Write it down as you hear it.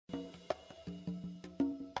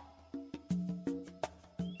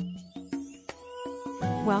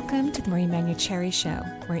Welcome to the Marie Manuchehri Show,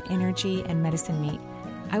 where energy and medicine meet.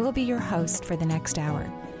 I will be your host for the next hour.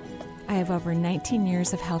 I have over 19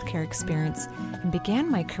 years of healthcare experience and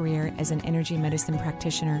began my career as an energy medicine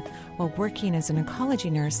practitioner while working as an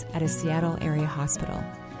oncology nurse at a Seattle area hospital.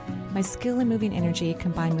 My skill in moving energy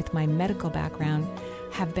combined with my medical background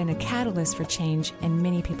have been a catalyst for change in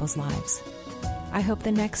many people's lives. I hope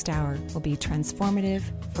the next hour will be transformative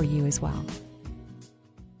for you as well.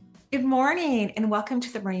 Good morning and welcome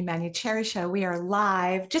to the Marie Manuchehri Show. We are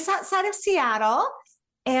live just outside of Seattle.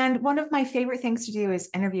 And one of my favorite things to do is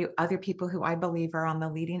interview other people who I believe are on the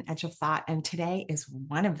leading edge of thought. And today is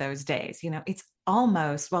one of those days. You know, it's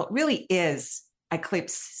almost, well, it really is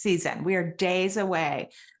eclipse season. We are days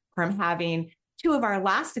away from having two of our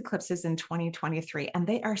last eclipses in 2023. And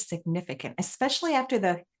they are significant, especially after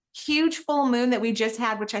the huge full moon that we just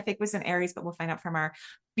had, which I think was in Aries, but we'll find out from our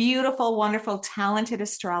beautiful, wonderful, talented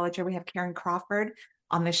astrologer. We have Karen Crawford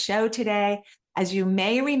on the show today. As you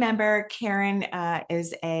may remember, Karen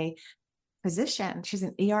is a physician. She's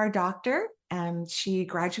an ER doctor. She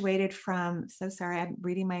graduated from, so sorry, I'm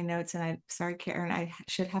reading my notes and I'm sorry, Karen, I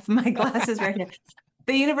should have my glasses right here.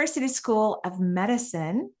 The University School of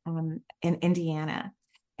Medicine in Indiana.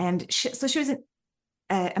 And so she was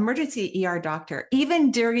an emergency ER doctor,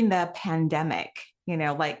 even during the pandemic, you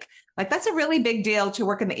know, like that's a really big deal to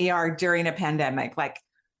work in the ER during a pandemic. Like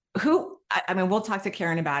I mean, we'll talk to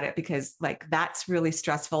Karen about it because like, that's really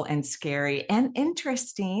stressful and scary and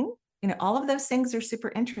interesting. You know, all of those things are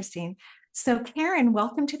super interesting. So Karen,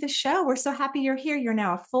 welcome to the show. We're so happy you're here. You're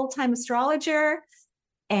now a full-time astrologer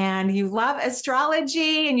and you love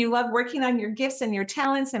astrology and you love working on your gifts and your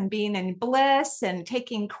talents and being in bliss and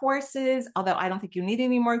taking courses. Although I don't think you need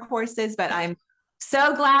any more courses, but I'm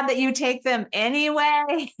so glad that you take them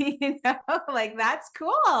anyway. You know, like that's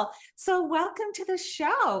cool. So welcome to the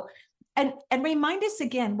show. And remind us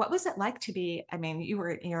again, what was it like to be, I mean,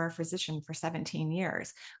 you're a physician for 17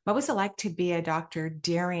 years. What was it like to be a doctor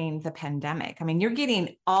during the pandemic? I mean, you're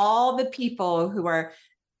getting all the people who are,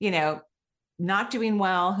 you know, not doing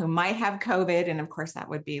well, who might have COVID. And of course, that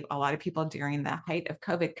would be a lot of people during the height of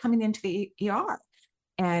COVID coming into the ER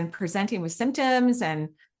and presenting with symptoms and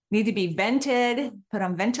need to be vented, put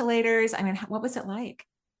on ventilators. I mean, what was it like?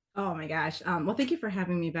 Oh my gosh. Well, thank you for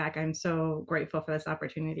having me back. I'm so grateful for this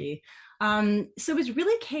opportunity. So it was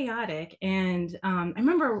really chaotic. And I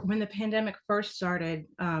remember when the pandemic first started,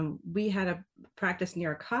 we had a practice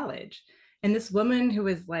near college. And this woman who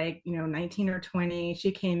was like, 19 or 20,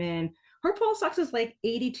 she came in, her pulse ox was like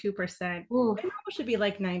 82%. Ooh. And normal should be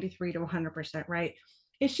like 93 to 100%, right?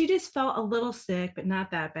 And she just felt a little sick, but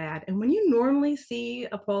not that bad. And when you normally see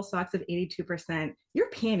a pulse ox of 82%, your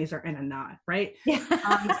panties are in a knot, right? Yeah.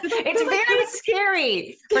 It's very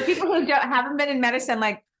scary for people who haven't been in medicine.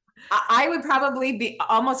 Like I would probably be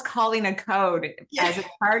almost calling a code as a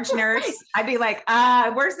charge nurse. Right. I'd be like,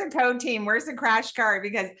 where's the code team? Where's the crash cart?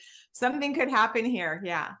 Because something could happen here.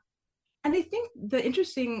 Yeah. And I think the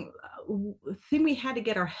interesting thing we had to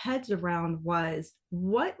get our heads around was,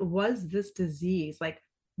 what was this disease? Like,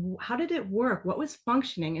 how did it work? What was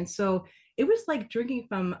functioning? And so it was like drinking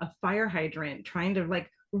from a fire hydrant, trying to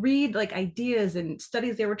like read like ideas and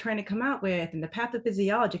studies they were trying to come out with and the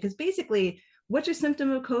pathophysiology. Because basically, what's your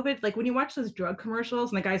symptom of COVID? Like when you watch those drug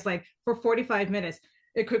commercials and the guy's like, for 45 minutes,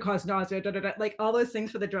 it could cause nausea, like all those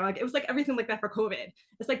things for the drug. It was like everything like that for COVID.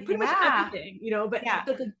 It's like pretty much everything, but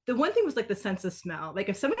the one thing was like the sense of smell. Like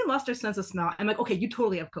if somebody lost their sense of smell, I'm like, okay, you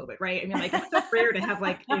totally have COVID, right? I mean, like it's so rare to have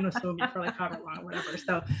like, anosmia for like however long or whatever.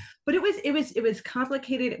 So, but it was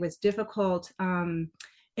complicated. It was difficult.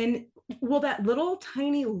 And well, that little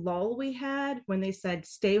tiny lull we had when they said,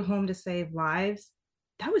 stay home to save lives,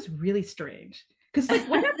 that was really strange. Because like,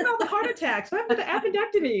 what happened to all the heart attacks? What happened to the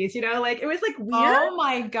appendectomies? It was like weird. Oh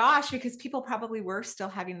my gosh, because people probably were still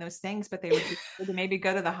having those things, but they would be able to maybe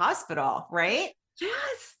go to the hospital, right?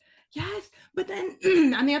 Yes. But then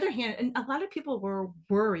on the other hand, and a lot of people were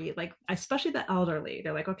worried, like especially the elderly.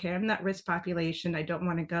 They're like, okay, I'm that risk population. I don't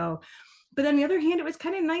want to go. But on the other hand, it was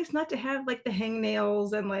kind of nice not to have like the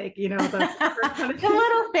hangnails and like, the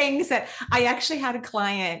little things that I actually had a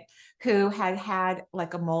client who had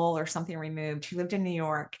like a mole or something removed. She lived in New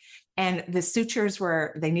York and the sutures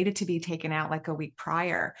they needed to be taken out like a week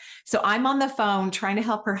prior. So I'm on the phone trying to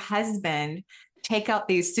help her husband take out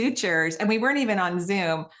these sutures. And we weren't even on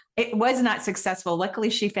Zoom. It was not successful. Luckily,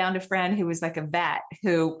 she found a friend who was like a vet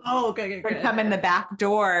who would come in the back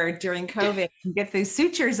door during COVID and get these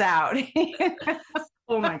sutures out.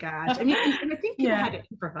 Oh my gosh. I mean, and I think people Yeah. had to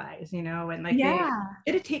improvise, and like they Yeah.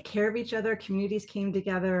 had to take care of each other. Communities came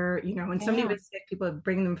together, when somebody Yeah. was sick, people would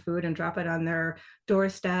bring them food and drop it on their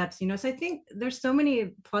doorsteps, So I think there's so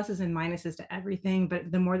many pluses and minuses to everything,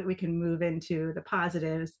 but the more that we can move into the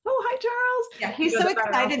positives. Oh, hi, Charles. Yeah, he's so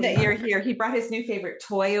excited that you're here. He brought his new favorite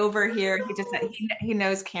toy over here. He just he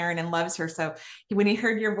knows Karen and loves her. So when he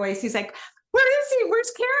heard your voice, he's like, "Where is he?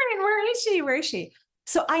 Where's Karen? Where is she? Where is she?"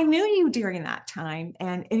 So I knew you during that time,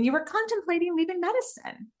 and you were contemplating leaving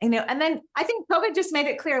medicine, And then I think COVID just made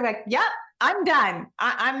it clear, like, "Yep, I'm done.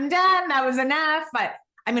 I'm done. That was enough." But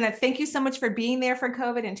I mean, I thank you so much for being there for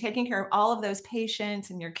COVID and taking care of all of those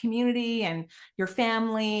patients and your community and your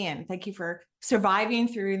family. And thank you for surviving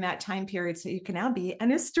through that time period. So you can now be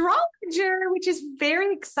an astrologer, which is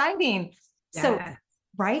very exciting. Yeah. So,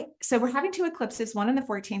 right. So we're having 2 eclipses, one on the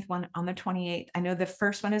 14th, one on the 28th. I know the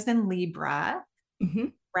first one is in Libra. Mm-hmm.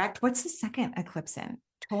 Correct. What's the second eclipse in?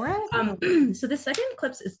 Taurus? So the second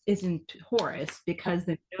eclipse is in Taurus because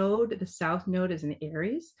the south node is in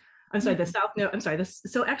Aries. I'm sorry, the south node. I'm sorry.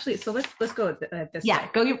 So let's go this. Yeah,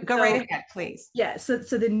 way. Go right ahead, please. Yeah. So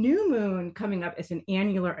the new moon coming up is an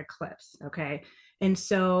annular eclipse. Okay, and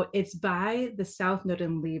so it's by the south node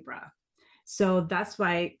in Libra. So that's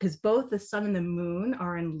why, because both the sun and the moon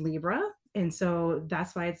are in Libra, and so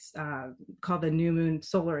that's why it's called the new moon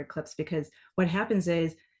solar eclipse. Because what happens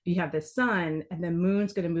is you have the sun, and the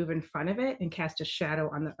moon's going to move in front of it and cast a shadow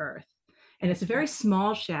on the Earth. And it's a very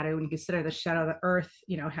small shadow when you consider the shadow the Earth,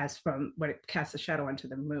 has from when it casts a shadow onto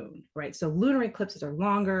the moon, right? So lunar eclipses are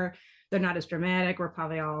longer. They're not as dramatic. We're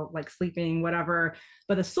probably all like sleeping, whatever.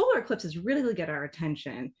 But the solar eclipses really get our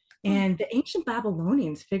attention. And the ancient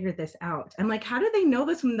Babylonians figured this out. I'm like, how did they know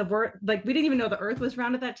this when we didn't even know the Earth was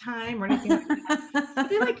round at that time or anything like that. But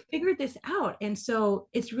they figured this out. And so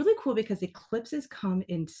it's really cool because eclipses come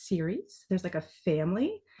in series. There's like a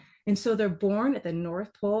family. And so they're born at the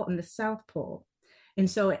North Pole and the South Pole. And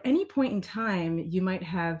so at any point in time, you might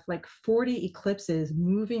have like 40 eclipses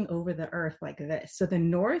moving over the Earth like this. So the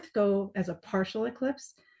North go as a partial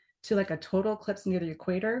eclipse to like a total eclipse near the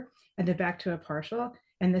equator, and then back to a partial.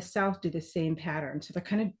 And the South do the same pattern. So they're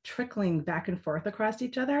kind of trickling back and forth across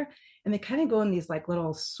each other. And they kind of go in these like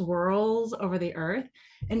little swirls over the Earth.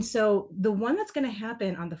 And so the one that's going to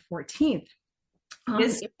happen on the 14th.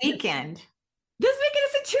 This weekend. This weekend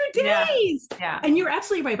is in 2 days. Yeah. And you're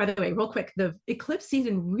absolutely right, by the way, real quick. The eclipse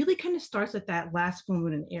season really kind of starts with that last full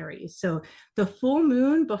moon in Aries. So the full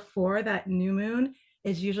moon before that new moon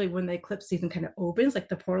is usually when the eclipse season kind of opens, like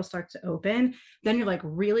the portal starts to open. Then you're like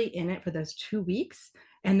really in it for those 2 weeks.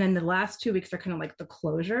 And then the last 2 weeks are kind of like the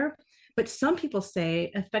closure. But some people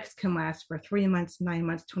say effects can last for 3 months, 9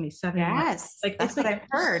 months, 27 months. Like that's what I've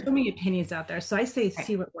heard. So many opinions out there. So I say,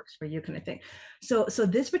 see what works for you kind of thing. So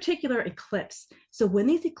this particular eclipse, so when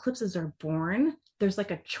these eclipses are born, there's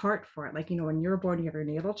like a chart for it. Like, when you're born, you have your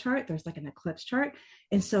natal chart, there's like an eclipse chart.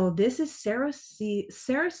 And so this is Sarah Series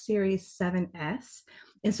 7S.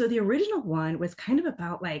 And so the original one was kind of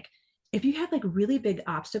about like, if you had like really big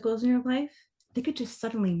obstacles in your life, they could just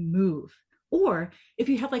suddenly move. Or if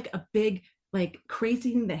you have like a big, like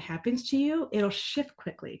crazy thing that happens to you, it'll shift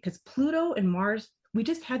quickly because Pluto and Mars, we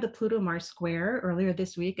just had the Pluto-Mars square earlier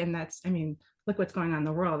this week. And look what's going on in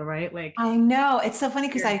the world, right? Like, I know. It's so funny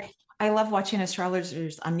because I love watching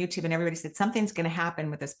astrologers on YouTube, and everybody said something's going to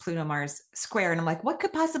happen with this Pluto-Mars square. And I'm like, what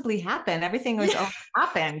could possibly happen? Everything was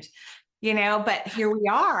happened, but here we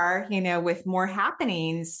are, with more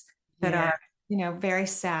happenings that are, very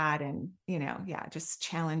sad and, just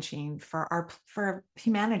challenging for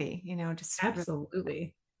humanity, just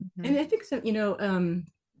absolutely. Mm-hmm. And I think so,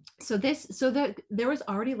 there was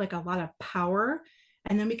already like a lot of power,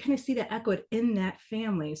 and then we kind of see that echoed in that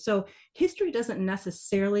family. So history doesn't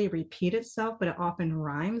necessarily repeat itself, but it often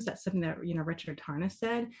rhymes. That's something that, Richard Tarnas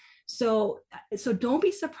said. So don't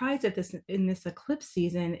be surprised if in this eclipse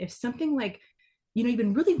season, if something like, you've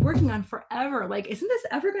been really working on forever, like, isn't this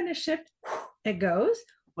ever going to shift? It goes.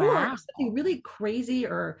 Wow. Or something really crazy,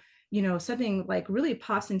 or, something like really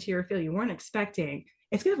pops into your field you weren't expecting.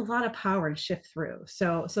 It's going to have a lot of power and shift through.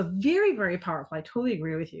 So very, very powerful. I totally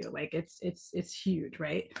agree with you. Like it's huge,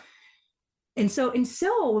 right? And so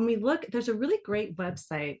when we look, there's a really great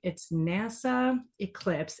website. It's NASA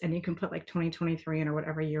Eclipse, and you can put like 2023 in or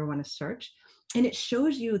whatever year you want to search. And it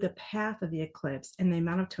shows you the path of the eclipse and the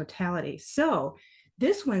amount of totality. So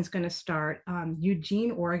this one's going to start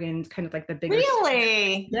Eugene, Oregon, kind of like the biggest.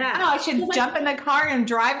 Really? Yeah. Oh, I should jump in the car and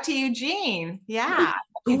drive to Eugene. Yeah.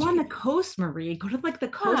 Go on the coast, Marie. Go to like the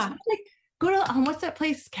coast. Like, go to what's that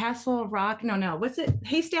place? Castle Rock? No. What's it?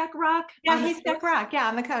 Haystack Rock? Yeah, Haystack Rock. Yeah,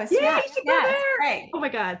 on the coast. Yeah, Yeah, you should go there. right. Oh my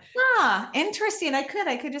God. Interesting. I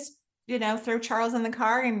could just, throw Charles in the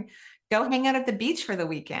car and go hang out at the beach for the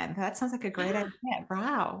weekend. That sounds like a great idea.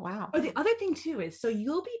 Wow. Oh, the other thing too is, so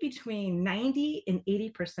you'll be between 90 and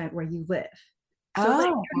 80% where you live. So like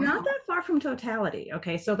you're not that far from totality.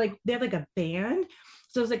 Okay. So like they have like a band.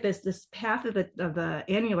 So it's like this path of the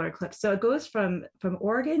annular eclipse. So it goes from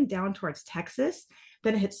Oregon down towards Texas,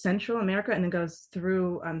 then it hits Central America and then goes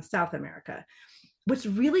through South America. What's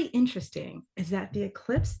really interesting is that the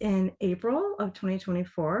eclipse in April of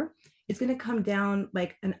 2024 is going to come down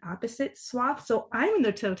like an opposite swath. So I'm in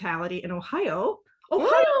the totality in Ohio.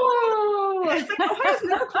 It's like Ohio's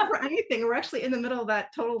never cool for anything. We're actually in the middle of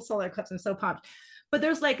that total solar eclipse. I'm so pumped. But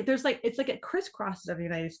it's like it crisscrosses of the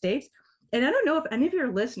United States. And I don't know if any of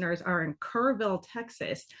your listeners are in Kerrville,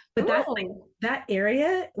 Texas, but that's like that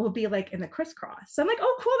area will be like in the crisscross. So I'm like,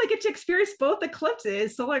 oh, cool. They get to experience both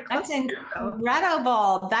eclipses. Solar eclipse. That's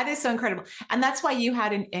incredible. That is so incredible. And that's why you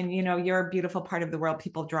had, you're a beautiful part of the world,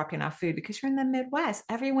 people dropping off food because you're in the Midwest.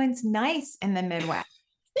 Everyone's nice in the Midwest.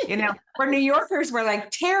 Where New Yorkers were like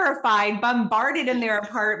terrified, bombarded in their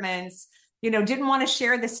apartments, didn't want to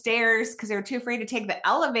share the stairs because they were too afraid to take the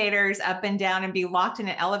elevators up and down and be locked in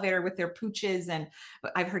an elevator with their pooches. And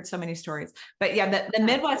I've heard so many stories. But yeah, the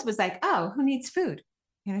Midwest was like, oh, who needs food?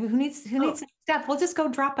 Who needs stuff? We'll just go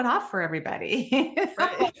drop it off for everybody.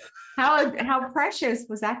 Right. How precious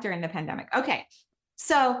was that during the pandemic? Okay,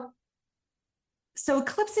 so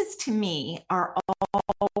eclipses to me are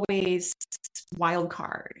always wild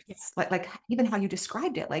cards. Yes. Like even how you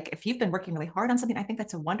described it. Like if you've been working really hard on something, I think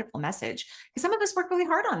that's a wonderful message because some of us work really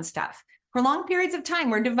hard on stuff for long periods of time.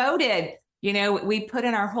 We're devoted, we put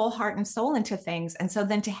in our whole heart and soul into things. And so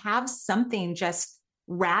then to have something just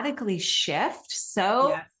radically shift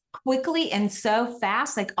so quickly and so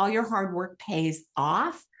fast, like all your hard work pays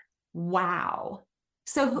off. Wow.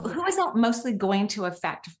 So who is that mostly going to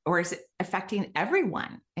affect, or is it affecting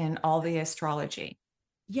everyone in all the astrology?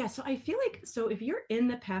 Yeah, so I feel like, if you're in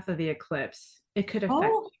the path of the eclipse, it could affect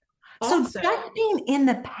you. Also, so just being in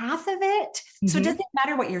the path of it, so it doesn't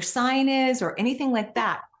matter what your sign is or anything like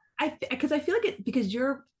that. Because I feel like because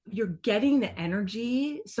you're getting the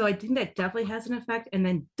energy, so I think that definitely has an effect, and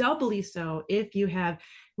then doubly so if you have.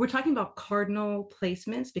 We're talking about cardinal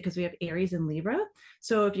placements because we have Aries and Libra.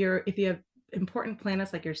 So if you have important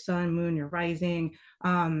planets like your sun, moon, your rising,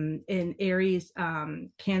 in Aries,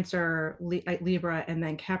 Cancer, Libra, and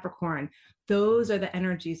then Capricorn, those are the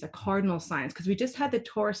energies, the cardinal signs, because we just had the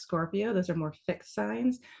Taurus, Scorpio, those are more fixed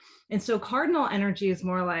signs. And so cardinal energy is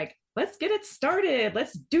more like, let's get it started,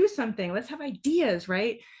 let's do something, let's have ideas,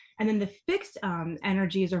 right? And then the fixed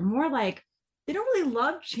energies are more like, they don't really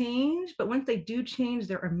love change, but once they do change,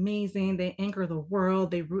 they're amazing. They anchor the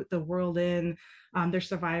world, they root the world in, they're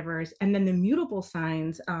survivors. And then the mutable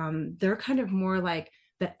signs, they're kind of more like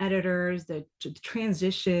the editors, the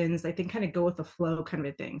transitions, I think kind of go with the flow kind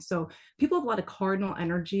of a thing. So people have a lot of cardinal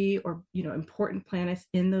energy or, important planets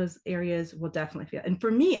in those areas will definitely feel. And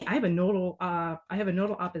for me, I have a nodal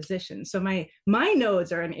opposition. So my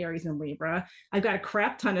nodes are in Aries and Libra. I've got a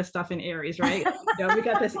crap ton of stuff in Aries, right? We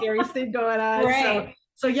got this Aries thing going on. Right.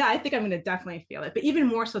 So yeah, I think I'm going to definitely feel it, but even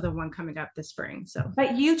more so the one coming up this spring. So,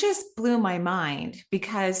 but you just blew my mind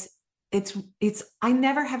because I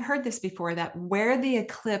never have heard this before, that where the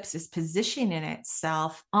eclipse is positioning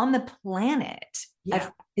itself on the planet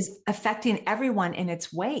is affecting everyone in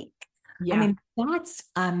its wake. Yeah. I mean, that's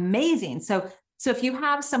amazing. So if you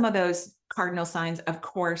have some of those cardinal signs, of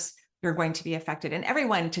course, you're going to be affected, and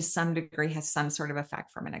everyone to some degree has some sort of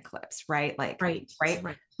effect from an eclipse, right? Right.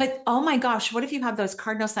 But oh my gosh, what if you have those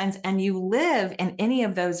cardinal signs and you live in any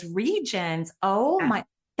of those regions?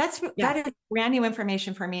 That is brand new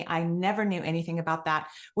information for me. I never knew anything about that,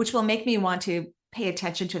 which will make me want to pay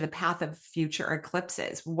attention to the path of future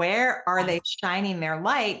eclipses. Where are they shining their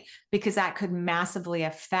light? Because that could massively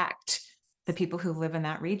affect the people who live in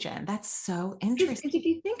that region. That's so interesting. If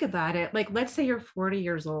you think about it, like, let's say you're 40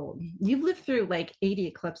 years old, you've lived through like 80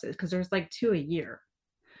 eclipses because there's like 2 a year.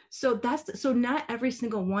 So not every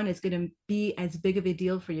single one is going to be as big of a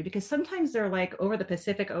deal for you, because sometimes they're like over the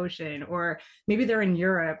Pacific Ocean, or maybe they're in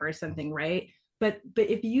Europe or something, right? But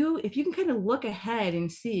if you can kind of look ahead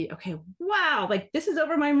and see, okay, wow, like this is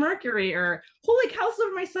over my Mercury, or holy cow, it's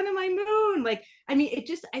over my sun and my moon. Like, I mean,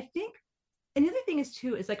 I think, and the other thing is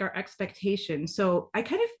too, is like our expectation. So I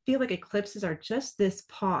kind of feel like eclipses are just this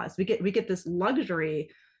pause. We get this luxury.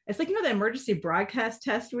 It's like, the emergency broadcast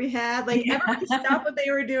test we had, like everybody stopped what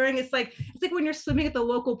they were doing. It's like when you're swimming at the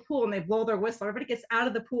local pool and they blow their whistle, everybody gets out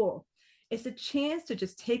of the pool. It's a chance to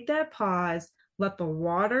just take that pause, let the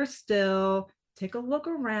water still, take a look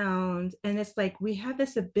around. And it's like we have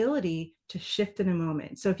this ability to shift in a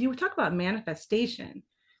moment. So if you talk about manifestation,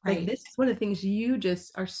 Right. like this is one of the things you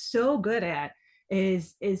just are so good at,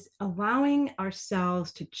 is allowing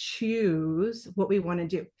ourselves to choose what we want to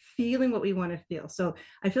do, feeling what we want to feel. So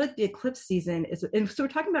I feel like the eclipse season is, and so we're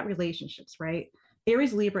talking about relationships, right?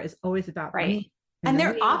 Aries Libra is always about right. me. And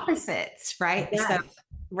they're opposites, right? Yes. So,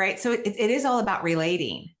 right. So it is all about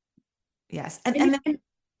relating. Yes. And then,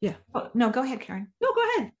 yeah. Oh, no, go ahead, Karen. No, go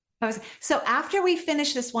ahead. So after we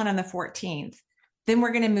finish this one on the 14th, then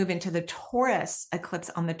we're going to move into the Taurus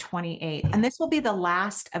eclipse on the 28th. And this will be the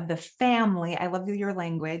last of the family, I love your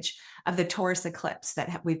language, of the Taurus eclipse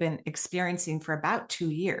that we've been experiencing for about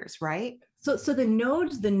 2 years, right? So the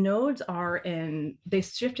nodes are in, they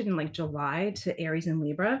shifted in like July to Aries and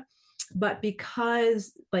Libra, but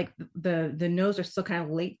because like the nodes are still kind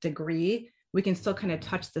of late degree, we can still kind of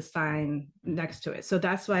touch the sign next to it. So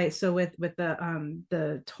that's why, so with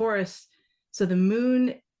the Taurus, so the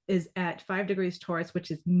moon is at 5 degrees Taurus,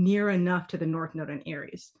 which is near enough to the North Node in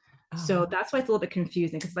Aries. Oh. So that's why it's a little bit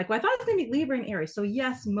confusing, because like, well, I thought it was going to be Libra and Aries. So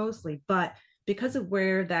yes, mostly, but because of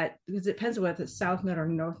where that, because it depends on whether the South Node or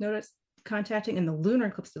North Node is contacting, and the lunar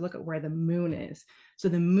eclipse to look at where the moon is. So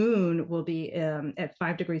the moon will be at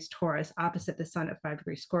 5 degrees Taurus, opposite the sun at 5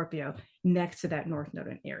 degrees Scorpio, next to that North Node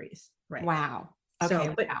in Aries. Right. Wow. Okay.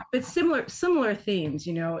 So, but similar themes,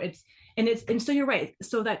 you know, and so you're right.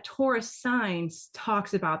 So that Taurus sign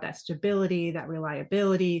talks about that stability, that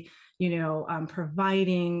reliability, you know,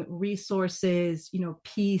 providing resources, you know,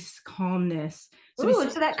 peace, calmness. So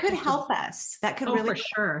that could help us. That could really, for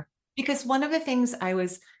sure. Because one of the things I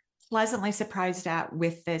was pleasantly surprised at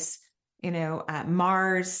with this, you know,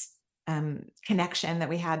 Mars connection that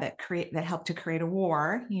we had that helped to create a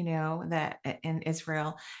war, you know, that in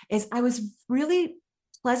Israel, is I was really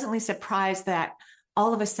pleasantly surprised that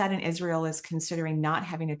all of a sudden Israel is considering not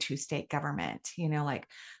having a two-state government, you know, like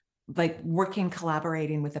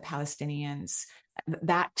collaborating with the Palestinians.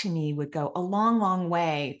 That to me would go a long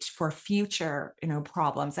way for future, you know,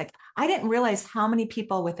 problems. Like I didn't realize how many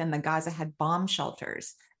people within the Gaza had bomb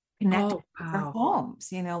shelters connected to their homes,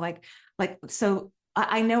 you know, so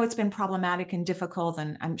I know it's been problematic and difficult,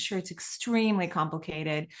 and I'm sure it's extremely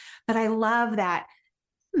complicated, but I love that,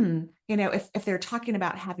 you know, if they're talking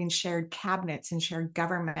about having shared cabinets and shared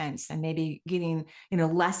governments and maybe getting, you know,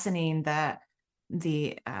 lessening the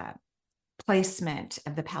placement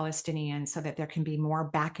of the Palestinians so that there can be more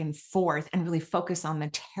back and forth and really focus on the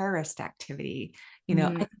terrorist activity, you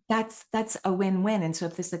know, that's a win-win. And so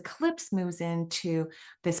if this eclipse moves into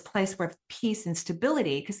this place where peace and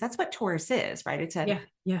stability, because that's what Taurus is, right? It's a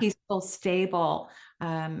peaceful, stable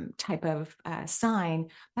type of sign,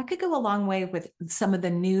 that could go a long way with some of the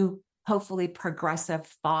new, hopefully progressive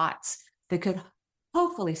thoughts that could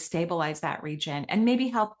hopefully stabilize that region and maybe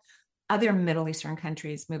help other Middle Eastern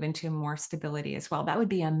countries move into more stability as well. That would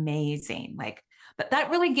be amazing. But that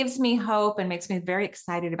really gives me hope and makes me very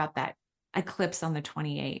excited about that eclipse on the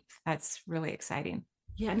 28th. That's really exciting.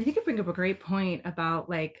 Yeah, and I think you bring up a great point about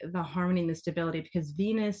like the harmony and the stability, because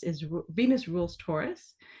Venus rules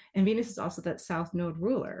Taurus, and Venus is also that South Node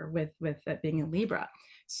ruler with that being in Libra.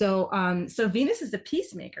 So so Venus is the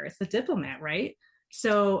peacemaker, it's the diplomat, right?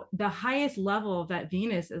 So the highest level of that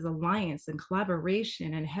Venus is alliance and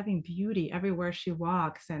collaboration and having beauty everywhere she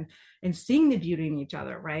walks, and seeing the beauty in each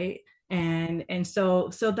other, right? And so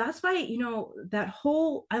that's why, you know, that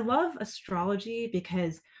whole, I love astrology,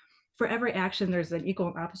 because for every action there's an equal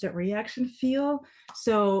and opposite reaction feel.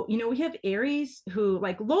 So, you know, we have Aries who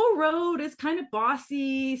like low road is kind of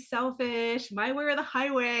bossy, selfish, my way or the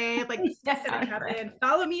highway, like that's gonna happen.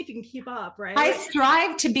 Follow me if you can keep up, right? I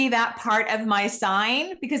strive to be that part of my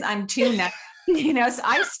sign because I'm too next. You know, so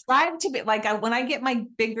I strive to be like, when I get my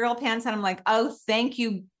big girl pants on, I'm like, oh, thank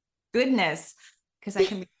you, goodness, because I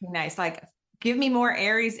can be nice. Like, give me more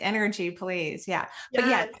Aries energy, please. Yeah. But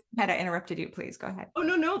yeah, I had to interrupted you. Please go ahead. Oh,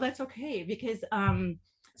 no, that's okay. Because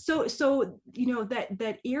so you know,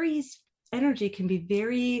 that Aries energy can be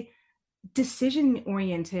very decision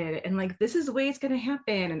oriented, and like, this is the way it's going to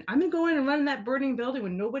happen, and I'm gonna go in and run that burning building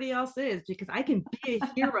when nobody else is, because I can be a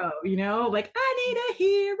hero. You know, like, I need a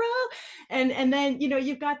hero. And then, you know,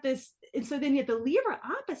 you've got this, and so then you have the Libra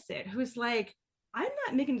opposite, who's like, I'm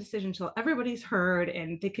not making a decision until everybody's heard,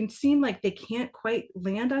 and they can seem like they can't quite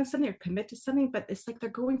land on something or commit to something, but it's like they're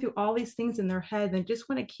going through all these things in their head and they just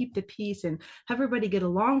want to keep the peace and have everybody get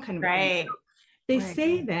along, kind of. Right. So they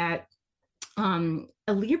say that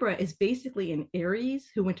a Libra is basically an Aries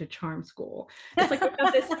who went to charm school. It's like they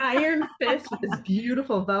have this iron fist with this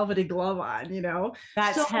beautiful velvety glove on, you know.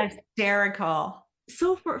 That's hysterical.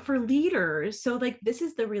 so for leaders, so like this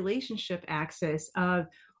is the relationship axis of,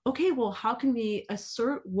 okay, well, how can we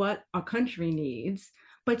assert what a country needs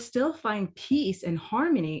but still find peace and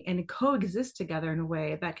harmony and coexist together in a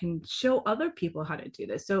way that can show other people how to do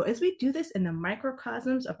this. So as we do this in the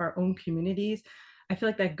microcosms of our own communities, I feel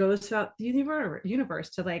like that goes throughout the universe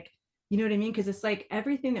to like, you know what I mean? Because it's like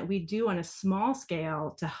everything that we do on a small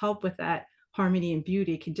scale to help with that harmony and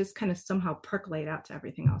beauty can just kind of somehow percolate out to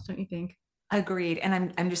everything else, don't you think? Agreed.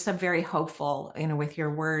 And I'm just very hopeful, with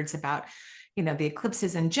your words about, the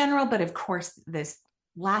eclipses in general, but of course, this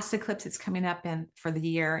last eclipse that's coming up in for the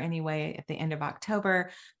year anyway, at the end of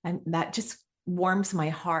October. And that just warms my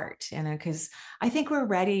heart, because I think we're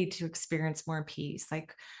ready to experience more peace.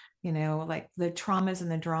 Like the traumas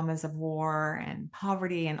and the dramas of war and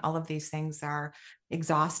poverty and all of these things are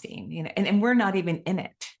exhausting, and we're not even in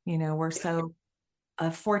it. We're so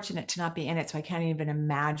fortunate to not be in it. So I can't even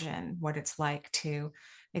imagine what it's like to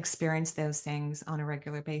experience those things on a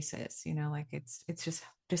regular basis. It's just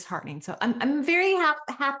disheartening. So I'm very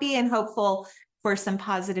happy and hopeful for some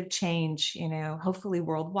positive change, hopefully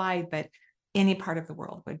worldwide, but any part of the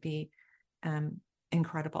world would be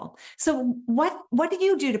incredible. So what do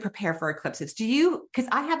you do to prepare for eclipses? Because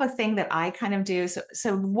I have a thing that I kind of do.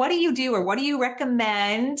 So what do you do, or what do you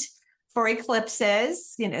recommend for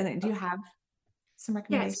eclipses? Do you have some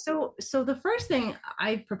recommendations? Yeah, so the first thing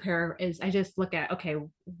I prepare is I just look at, okay,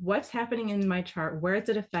 what's happening in my chart, where is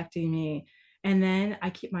it affecting me? And then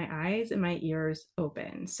I keep my eyes and my ears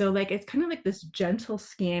open. So like it's kind of like this gentle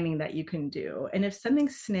scanning that you can do. And if something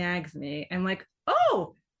snags me, I'm like,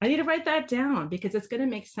 oh, I need to write that down because it's going to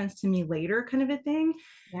make sense to me later, kind of a thing.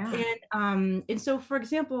 Yeah. And so for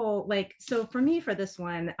example, like, so for me for this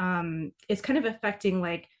one, it's kind of affecting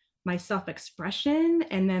like my self-expression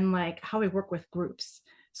and then like how I work with groups.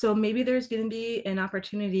 So maybe there's going to be an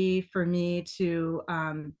opportunity for me to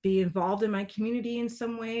be involved in my community in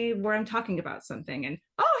some way where I'm talking about something and,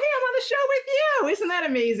 oh, hey, I'm on the show with you. Isn't that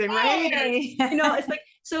amazing, right? Hey. It's like,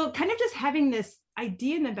 so kind of just having this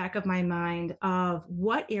idea in the back of my mind of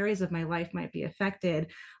what areas of my life might be affected.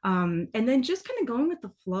 And then just kind of going with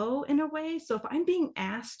the flow in a way. So if I'm being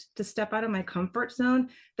asked to step out of my comfort zone,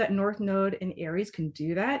 that North Node in Aries can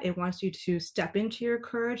do that. It wants you to step into your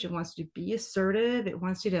courage. It wants you to be assertive. It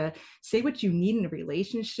wants you to say what you need in a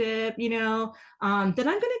relationship, then I'm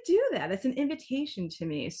going to do that. It's an invitation to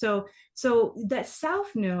me. So that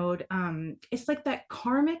South Node, it's like that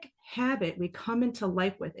karmic habit we come into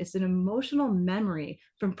life with. It's an emotional memory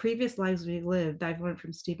from previous lives we lived. I've learned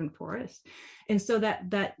from Stephen Forrest. And so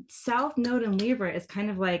that South Node in Libra is kind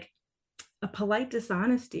of like a polite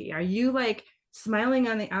dishonesty. Are you like smiling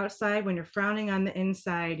on the outside when you're frowning on the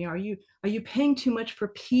inside? Are you paying too much for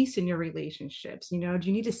peace in your relationships? Do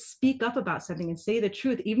you need to speak up about something and say the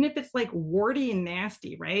truth, even if it's like warty and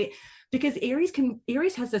nasty, right? Because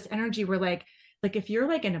Aries has this energy where like if you're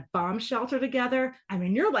like in a bomb shelter together, I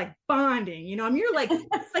mean, you're like bonding, you're like,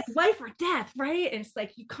 it's like life or death, right? And it's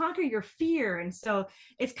like you conquer your fear. And so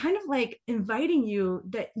it's kind of like inviting you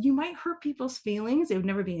that you might hurt people's feelings. It would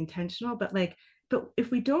never be intentional, but if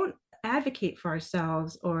we don't advocate for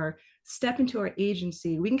ourselves or step into our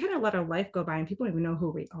agency, we can kind of let our life go by and people don't even know who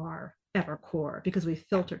we are at our core because we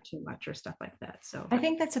filter too much or stuff like that. So I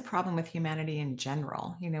think that's a problem with humanity in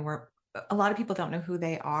general, where a lot of people don't know who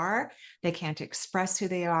they are. They can't express who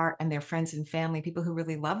they are, and their friends and family, people who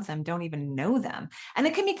really love them, don't even know them. And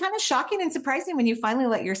it can be kind of shocking and surprising when you finally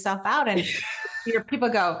let yourself out and your people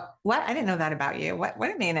go, what? I didn't know that about you. What do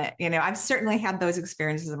you mean it? I've certainly had those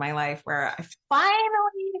experiences in my life where I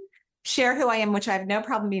finally share who I am, which I have no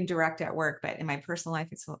problem being direct at work, but in my personal life,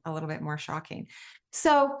 it's a little bit more shocking.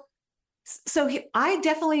 So I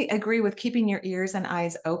definitely agree with keeping your ears and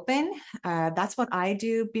eyes open. That's what I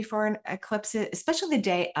do before an eclipse, especially the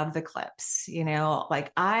day of the eclipse.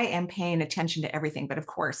 Like I am paying attention to everything, but of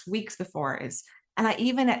course, weeks before and I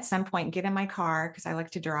even at some point get in my car because I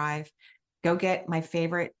like to drive, go get my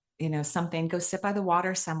favorite, something, go sit by the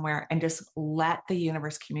water somewhere and just let the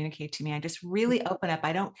universe communicate to me. I just really open up.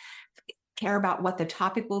 I don't care about what the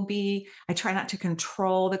topic will be. I try not to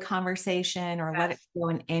control the conversation or let it go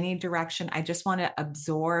in any direction. I just want to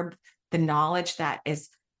absorb the knowledge that is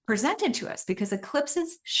presented to us because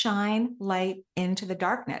eclipses shine light into the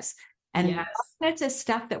darkness. And darkness is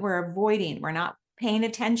stuff that we're avoiding. We're not paying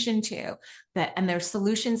attention to that. And there's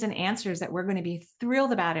solutions and answers that we're going to be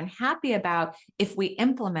thrilled about and happy about if we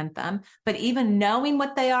implement them. But even knowing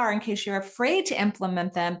what they are, in case you're afraid to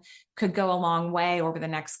implement them, could go a long way over the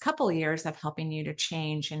next couple of years of helping you to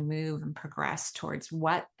change and move and progress towards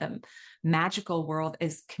what the magical world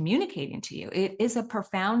is communicating to you. It is a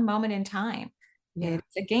profound moment in time. Yeah.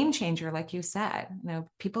 It's a game changer, like you said.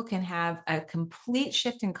 People can have a complete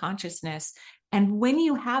shift in consciousness. And when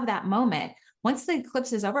you have that moment, once the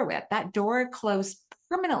eclipse is over with, that door closed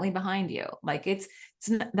permanently behind you. Like it's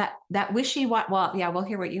that wishy-washy, well, yeah, we'll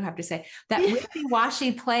hear what you have to say. That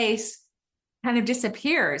wishy-washy place kind of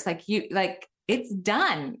disappears. Like it's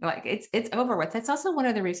done. Like it's over with. That's also one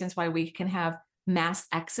of the reasons why we can have mass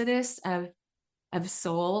exodus of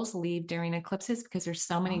souls leave during eclipses, because there's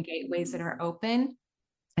so many gateways that are open.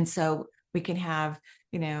 And so we can have,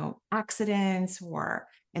 accidents or,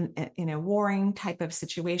 warring type of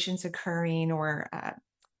situations occurring, or,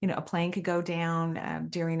 a plane could go down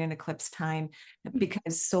during an eclipse time,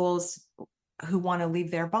 because souls who want to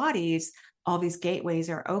leave their bodies, all these gateways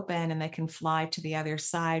are open and they can fly to the other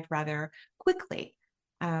side rather quickly.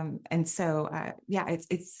 And so,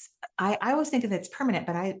 I always think that it's permanent,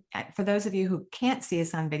 but for those of you who can't see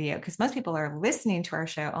us on video, because most people are listening to our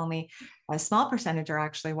show, only a small percentage are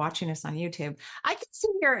actually watching us on YouTube. I can see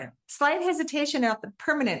your slight hesitation about the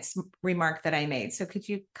permanence remark that I made. So could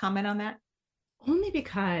you comment on that? Only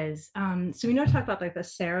because, so we know talk about like the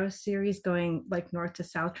Saros series going like north to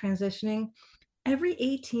south transitioning. Every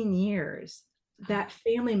 18 years, that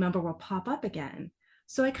family member will pop up again.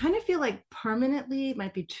 So I kind of feel like permanently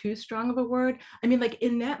might be too strong of a word. I mean, like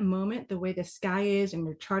in that moment, the way the sky is and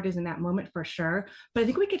your chart is in that moment for sure. But I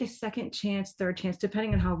think we get a second chance, third chance,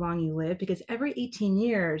 depending on how long you live, because every 18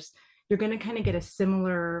 years, you're going to kind of get a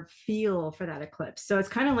similar feel for that eclipse. So it's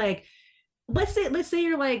kind of like, let's say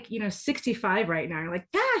you're like, 65 right now. You're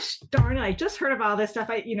like, gosh, darn it, I just heard of all this stuff.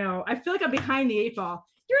 I feel like I'm behind the 8 ball.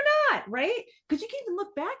 You're not, right? Because you can even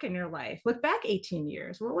look back in your life, look back 18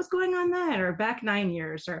 years. What was going on then? Or back 9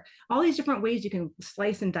 years, or all these different ways you can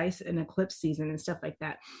slice and dice an eclipse season and stuff like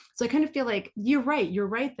that. So I kind of feel like you're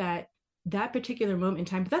right that particular moment in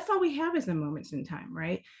time, but that's all we have is the moments in time,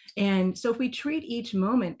 right? And so if we treat each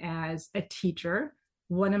moment as a teacher,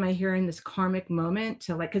 what am I hearing this karmic moment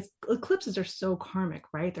to, like, because eclipses are so karmic,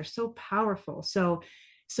 right? They're so powerful.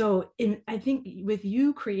 I think with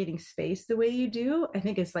you creating space the way you do, I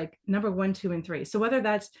think it's like number 1, 2, and 3. So whether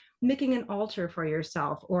that's making an altar for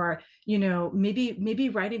yourself, or, maybe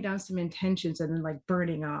writing down some intentions and then like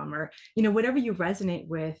burning them, or, whatever you resonate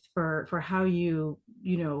with for how you,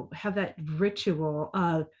 have that ritual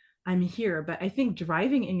of I'm here. But I think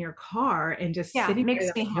driving in your car and just sitting by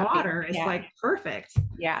the water is like perfect.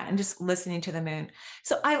 Yeah. And just listening to the moon.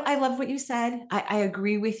 So I love what you said. I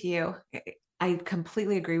agree with you. I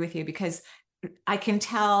completely agree with you, because I can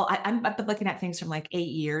tell I've been looking at things from like 8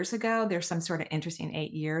 years ago. There's some sort of interesting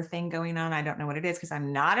 8-year thing going on. I don't know what it is, because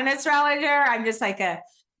I'm not an astrologer. I'm just like a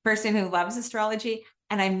person who loves astrology.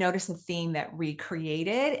 And I've noticed a theme that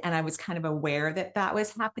recreated, and I was kind of aware that that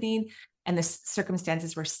was happening. And the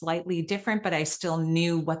circumstances were slightly different, but I still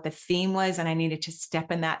knew what the theme was. And I needed to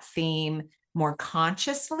step in that theme more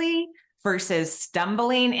consciously versus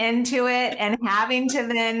stumbling into it and having to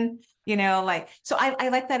then, so I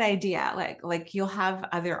like that idea. Like you'll have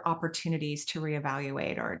other opportunities to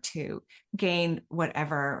reevaluate or to gain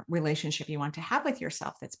whatever relationship you want to have with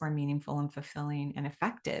yourself that's more meaningful and fulfilling and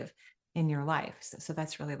effective in your life. So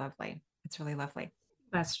that's really lovely. It's really lovely.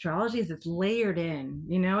 Astrology is it's layered in,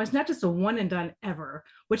 it's not just a one and done ever,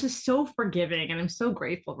 which is so forgiving. And I'm so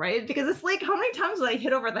grateful, right? Because it's like, how many times did I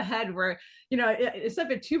hit over the head where,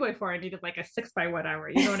 instead of a 2x4, I needed like a 6x whatever,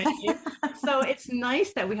 you know what I mean? So it's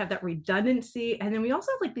nice that we have that redundancy. And then we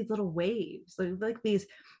also have like these little waves, like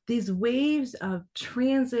these waves of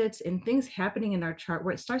transits and things happening in our chart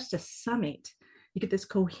where it starts to summate. You get this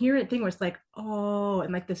coherent thing where it's like, oh,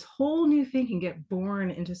 and like this whole new thing can get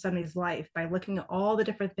born into somebody's life by looking at all the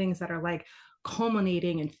different things that are like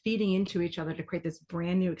culminating and feeding into each other to create this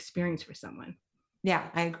brand new experience for someone. Yeah,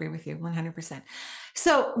 I agree with you 100%.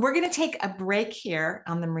 So we're going to take a break here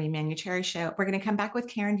on the Marie Manuchehri Show. We're going to come back with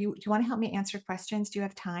Karen. Do you want to help me answer questions? Do you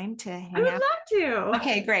have time to hang out? I would love to.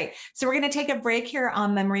 Okay, great. So we're going to take a break here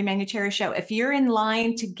on the Marie Manuchehri Show. If you're in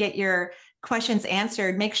line to get your questions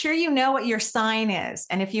answered, make sure you know what your sign is.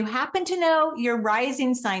 And if you happen to know your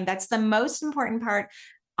rising sign, that's the most important part,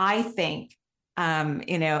 I think.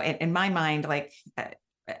 In my mind, like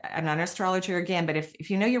I'm not an astrologer again, but if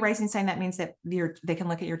you know your rising sign, that means that they can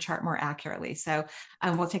look at your chart more accurately. So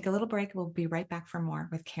we'll take a little break. We'll be right back for more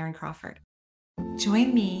with Karen Crawford.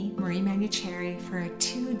 Join me, Marie Manuchehri, for a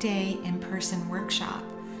 2-day in-person workshop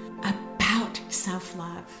about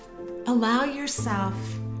self-love. Allow yourself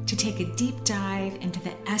to take a deep dive into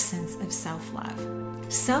the essence of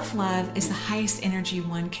self-love. Self-love is the highest energy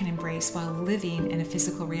one can embrace while living in a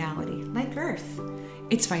physical reality, like Earth.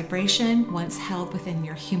 Its vibration, once held within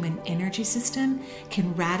your human energy system,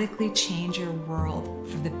 can radically change your world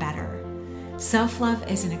for the better. Self-love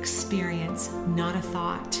is an experience, not a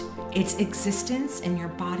thought. Its existence in your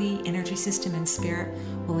body, energy system, and spirit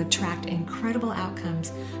will attract incredible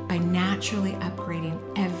outcomes by naturally upgrading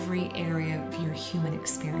every area of your human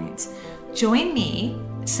experience. Join me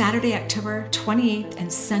Saturday, October 28th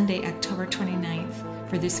and Sunday, October 29th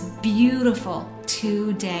for this beautiful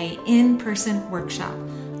 2-day in-person workshop.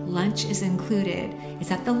 Lunch is included.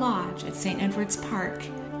 It's at the Lodge at St. Edward's Park,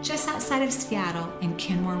 just outside of Seattle in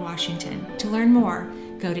Kenmore, Washington. To learn more,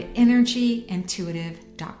 go to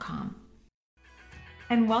energyintuitive.com.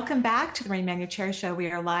 And welcome back to the Rain Manuel Cherry Show. We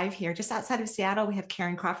are live here just outside of Seattle. We have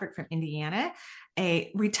Karen Crawford from Indiana,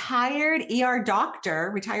 a retired ER doctor,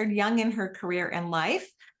 retired young in her career and life,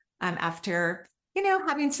 after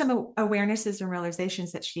having some awarenesses and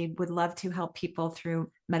realizations that she would love to help people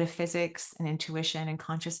through metaphysics and intuition and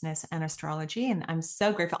consciousness and astrology. And I'm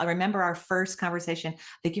so grateful. I remember our first conversation. I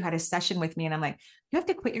think you had a session with me and I'm like, you have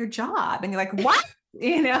to quit your job. And you're like, what?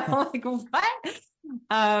 Like what?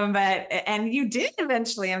 And you did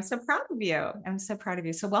eventually. I'm so proud of you. I'm so proud of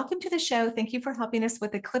you. So welcome to the show. Thank you for helping us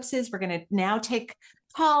with eclipses. We're going to now take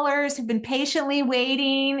callers who've been patiently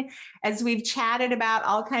waiting as we've chatted about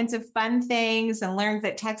all kinds of fun things and learned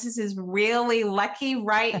that Texas is really lucky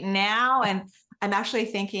right now. And I'm actually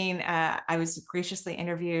thinking, I was graciously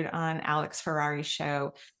interviewed on Alex Ferrari's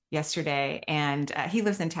show yesterday, and he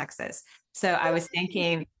lives in Texas. So I was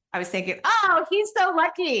thinking, oh, he's so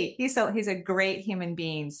lucky. He's a great human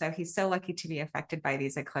being. So he's so lucky to be affected by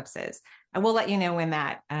these eclipses. And we'll let you know when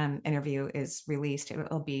that interview is released.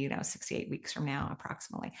 It'll be, 68 weeks from now,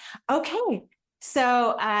 approximately. Okay.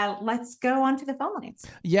 So let's go on to the phone lines.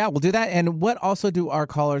 Yeah, we'll do that. And what also do our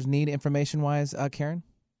callers need information-wise, Karen?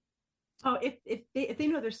 Oh, if they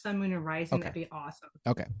know there's sun, moon, and rising, okay, that'd be awesome.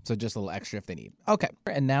 Okay. So just a little extra if they need. Okay.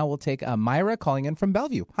 And now we'll take Myra calling in from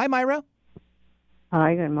Bellevue. Hi, Myra.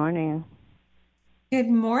 Hi, good morning. Good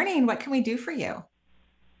morning. What can we do for you?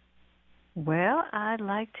 Well, I'd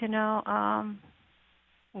like to know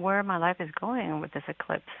where my life is going with this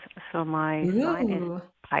eclipse. So my sign is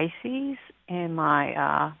Pisces and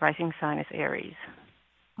my rising sign is Aries.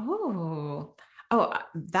 That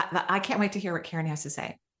I can't wait to hear what Karen has to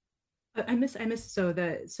say. I missed. So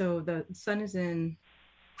the sun is in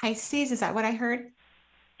Pisces. Is that what I heard?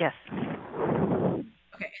 Yes.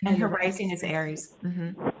 Okay, and her rising is Aries.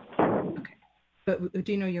 Mm-hmm. Okay, but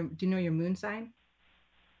do you know your moon sign?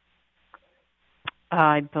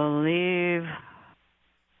 I believe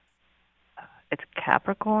it's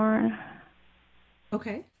Capricorn.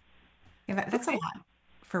 Okay. Yeah, that's a lot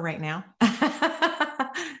for right now.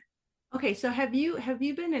 Okay, so have you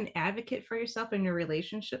been an advocate for yourself in your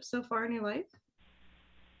relationship so far in your life?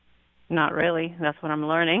 Not really. That's what I'm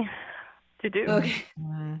learning to do. Okay.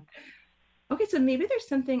 Okay, so maybe there's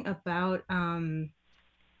something about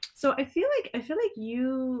so I feel like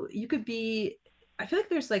you could be, I feel like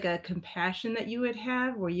there's like a compassion that you would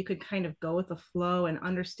have where you could kind of go with the flow and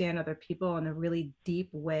understand other people in a really deep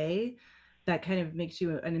way that kind of makes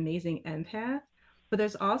you an amazing empath. But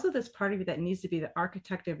there's also this part of you that needs to be the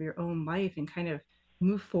architect of your own life and kind of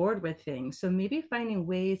move forward with things. So maybe finding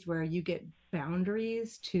ways where you get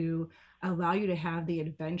boundaries to allow you to have the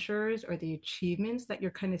adventures or the achievements that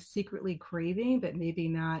you're kind of secretly craving, but maybe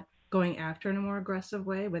not going after in a more aggressive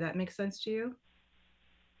way. Would that make sense to you?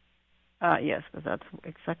 Yes, but that's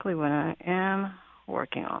exactly what I am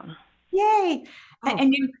working on. Yay. Oh.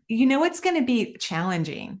 And you know what's going to be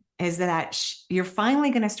challenging is that you're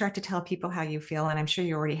finally going to start to tell people how you feel, and I'm sure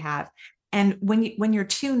you already have. And when you're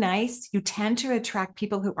too nice, you tend to attract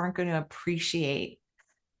people who aren't going to appreciate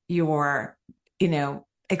your,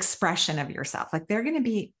 expression of yourself. Like they're going to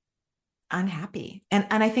be unhappy. And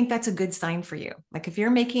I think that's a good sign for you. Like if you're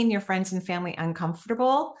making your friends and family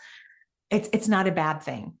uncomfortable, it's not a bad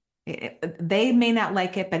thing. They may not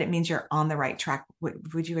like it, but it means you're on the right track.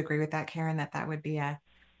 Would you agree with that, Karen, that would be a...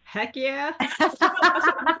 Heck yeah.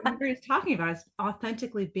 What we're talking about is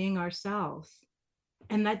authentically being ourselves.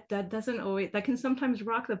 And that doesn't always, that can sometimes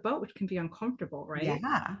rock the boat, which can be uncomfortable, right?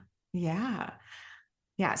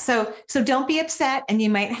 Yeah. So don't be upset. And you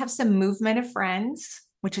might have some movement of friends,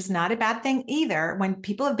 which is not a bad thing either. When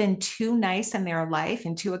people have been too nice in their life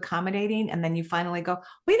and too accommodating, and then you finally go,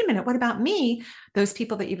 wait a minute, what about me? Those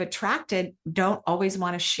people that you've attracted don't always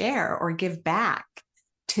want to share or give back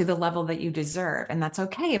to the level that you deserve. And that's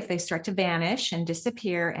okay if they start to vanish and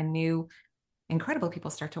disappear and new incredible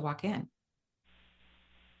people start to walk in.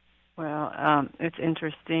 Well, it's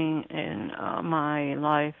interesting in my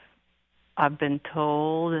life. I've been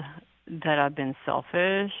told that I've been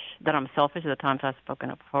selfish, that I'm selfish at the times I've spoken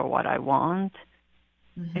up for what I want.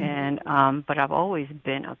 Mm-hmm. And, but I've always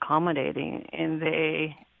been accommodating, and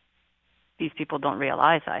they these people don't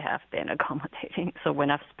realize I have been accommodating. So when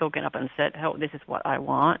I've spoken up and said, oh, this is what I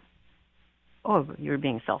want, oh, you're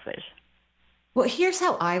being selfish. Well, here's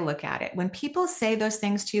how I look at it. When people say those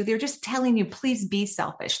things to you, they're just telling you, please be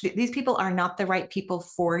selfish. These people are not the right people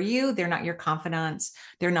for you. They're not your confidants.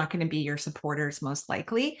 They're not going to be your supporters, most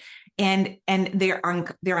likely. And they're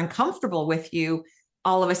uncomfortable with you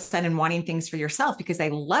all of a sudden wanting things for yourself because they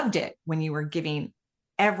loved it when you were giving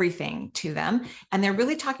everything to them. And they're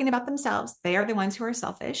really talking about themselves. They are the ones who are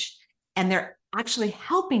selfish. And they're actually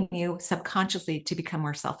helping you subconsciously to become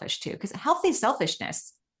more selfish too. Because healthy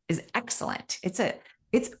selfishness is excellent.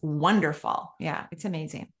 It's wonderful. Yeah, it's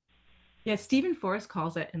amazing. Yeah, Stephen Forrest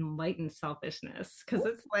calls it enlightened selfishness, because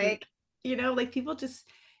it's like, like people just,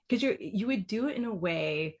 because you would do it in a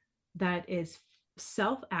way that is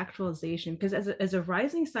self-actualization. Because as a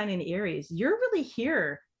rising sign in Aries, you're really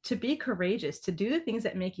here to be courageous, to do the things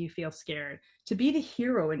that make you feel scared, to be the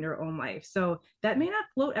hero in your own life. So that may not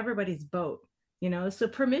float everybody's boat, so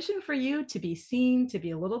permission for you to be seen, to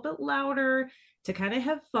be a little bit louder, to kind of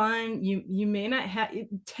have fun. You may not have,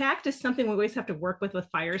 tact is something we always have to work with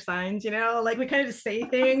fire signs, like we kind of just say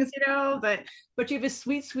things, but you have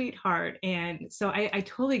a sweet heart. And so I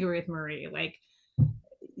totally agree with Marie. Like,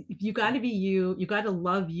 you got to be you got to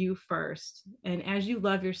love you first. And as you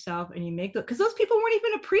love yourself and you make because those people weren't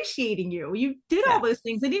even appreciating you did all those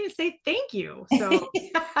things, they didn't even say thank you. So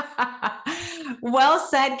well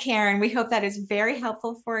said, Karen. We hope that is very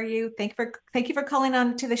helpful for you. Thank you for calling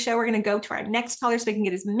on to the show. We're going to go to our next caller so we can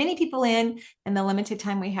get as many people in the limited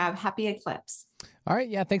time we have. Happy eclipse. All right.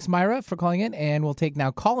 Yeah. Thanks, Myra, for calling in. And we'll take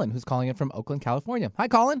now Colin, who's calling in from Oakland, California. Hi,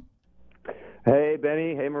 Colin. Hey,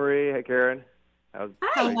 Benny. Hey, Marie. Hey, Karen.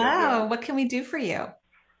 Hello. What can we do for you?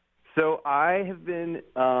 So I have been,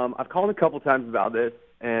 I've called a couple times about this,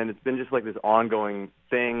 and it's been just like this ongoing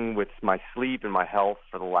thing with my sleep and my health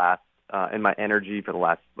for the last, and my energy for the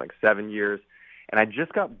last like 7 years. And I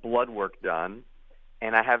just got blood work done,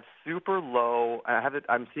 and I have super low,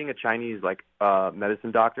 I'm seeing a Chinese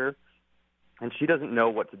medicine doctor, and she doesn't know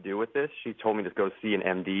what to do with this. She told me to go see an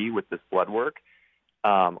MD with this blood work,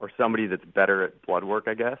 or somebody that's better at blood work,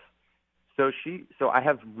 I guess. So I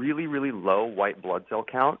have really, really low white blood cell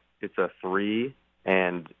count. It's a 3,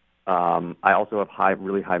 and I also have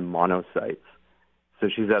really high monocytes. So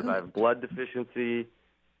she says I have blood deficiency,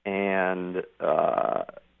 and I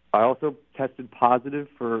also tested positive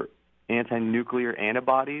for anti-nuclear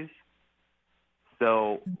antibodies.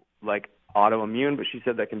 So like autoimmune, but she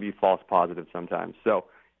said that can be false positive sometimes. So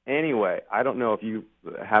anyway, I don't know if you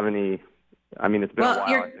have any. I mean, it's been a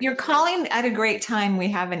while. You're calling at a great time. We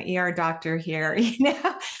have an ER doctor here.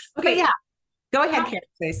 Okay, yeah. Go ahead, Karen,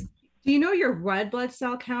 please. Do you know your red blood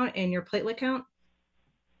cell count and your platelet count?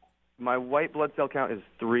 My white blood cell count is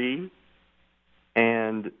 3,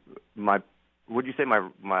 and would you say my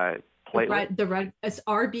platelet? It's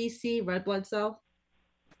RBC, red blood cell.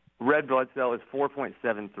 Red blood cell is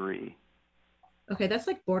 4.73. Okay, that's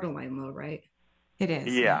like borderline low, right? It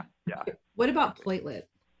is. Yeah. What about platelet?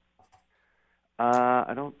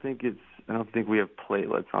 I don't think we have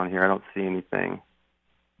platelets on here. I don't see anything.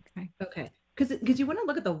 Okay. Because you want to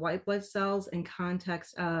look at the white blood cells in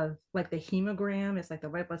context of like the hemogram. It's like the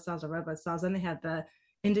white blood cells or red blood cells. And they have the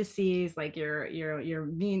indices, like your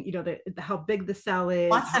mean, how big the cell is,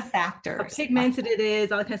 lots of factors, how pigmented it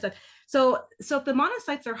is, all that kind of stuff. So if the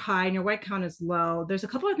monocytes are high and your white count is low, there's a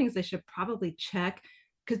couple of things they should probably check.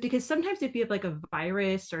 Because sometimes if you have like a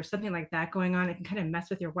virus or something like that going on, it can kind of mess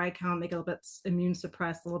with your white count, make it a little bit immune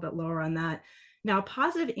suppressed, a little bit lower on that. Now,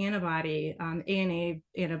 positive antibody, ANA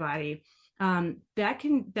antibody, that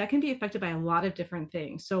can be affected by a lot of different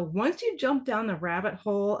things. So once you jump down the rabbit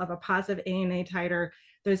hole of a positive ANA titer,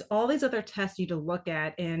 there's all these other tests you to look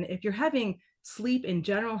at. And if you're having sleep and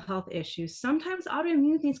general health issues, sometimes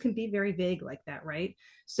autoimmune things can be very vague like that, right?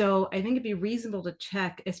 So I think it'd be reasonable to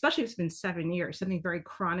check, especially if it's been 7 years, something very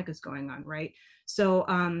chronic is going on, right? So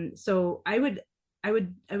I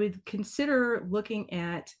would consider looking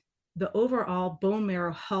at the overall bone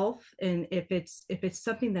marrow health, and if it's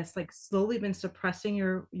something that's like slowly been suppressing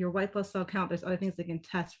your white blood cell count, there's other things they can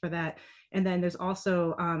test for that. And then there's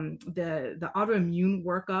also the autoimmune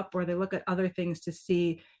workup, where they look at other things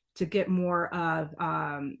to get more of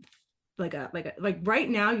like right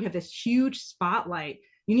now you have this huge spotlight.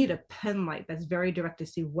 You need a pen light that's very direct to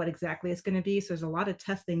see what exactly it's going to be. So there's a lot of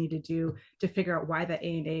tests they need to do to figure out why that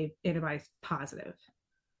ANA antibody is positive.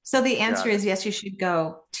 So the answer is yes, you should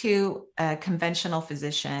go to a conventional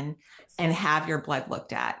physician and have your blood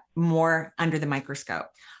looked at more under the microscope.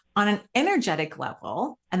 On an energetic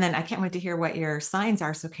level, and then I can't wait to hear what your signs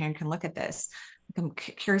are so Karen can look at this. I'm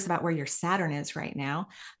curious about where your Saturn is right now.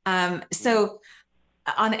 So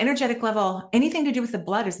on an energetic level, anything to do with the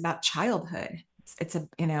blood is about childhood. It's a,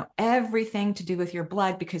 everything to do with your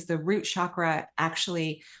blood, because the root chakra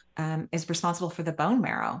actually is responsible for the bone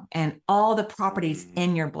marrow and all the properties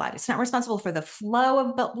in your blood. It's not responsible for the flow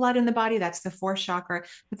of blood in the body. That's the fourth chakra,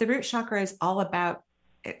 but the root chakra is all about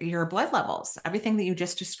your blood levels, everything that you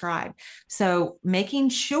just described. So making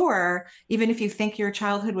sure, even if you think your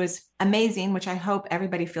childhood was amazing, which I hope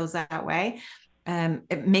everybody feels that way,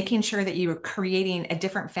 making sure that you're creating a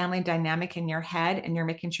different family dynamic in your head, and you're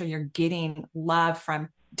making sure you're getting love from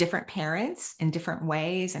different parents in different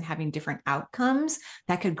ways and having different outcomes,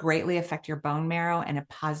 that could greatly affect your bone marrow in a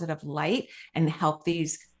positive light and help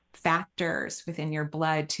these factors within your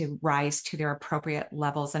blood to rise to their appropriate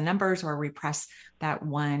levels and numbers, or repress that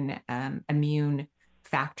one immune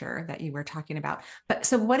factor that you were talking about. But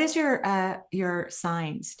so what is your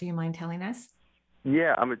signs? Do you mind telling us?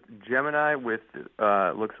 Yeah, I'm a Gemini with,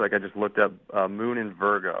 looks like I just looked up Moon in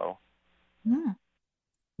Virgo.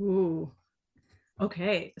 Ooh.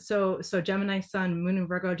 Okay. So Gemini, Sun, Moon in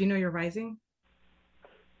Virgo. Do you know your rising?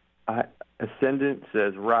 Ascendant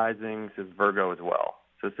says rising, says Virgo as well.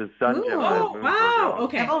 So it says Sun, Ooh. Gemini, Moon, wow. Virgo.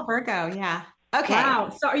 Okay. Double Virgo, yeah. Okay.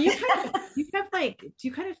 Wow. So are you do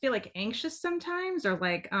you kind of feel like anxious sometimes, or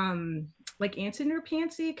like antsy or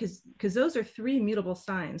pantsy? Because those are three mutable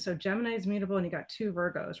signs. So Gemini is mutable, and you got two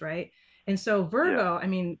Virgos, right? And so Virgo, I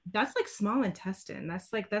mean, that's like small intestine.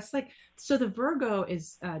 That's like so the Virgo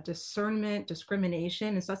is discernment, discrimination,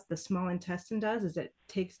 and so that's the small intestine does, is it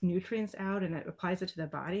takes nutrients out and it applies it to the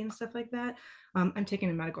body and stuff like that. I'm taking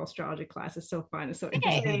a medical astrology class. It's so fun. It's so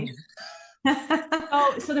interesting.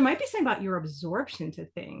 So there might be something about your absorption to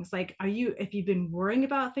things. Like, if you've been worrying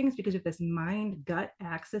about things because of this mind gut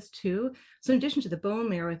axis too. So in addition to the bone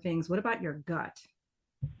marrow things, what about your gut?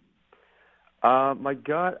 My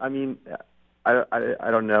gut, I mean,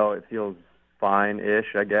 I don't know. It feels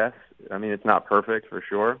fine-ish, I guess. I mean, it's not perfect for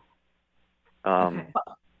sure. Okay.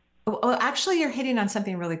 Well, actually, you're hitting on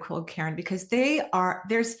something really cool, Karen, because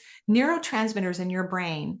there's neurotransmitters in your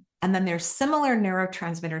brain, and then there's similar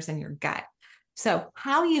neurotransmitters in your gut. So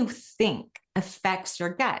how you think affects your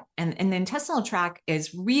gut. And the intestinal tract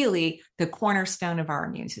is really the cornerstone of our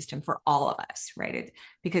immune system for all of us, right?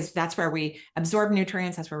 Because that's where we absorb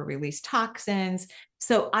nutrients, that's where we release toxins.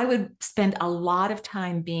 So I would spend a lot of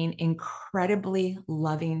time being incredibly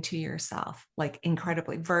loving to yourself, like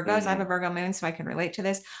incredibly. Virgos, I have a Virgo moon, so I can relate to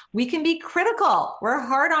this. We can be critical. We're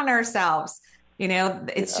hard on ourselves.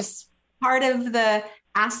 It's just part of the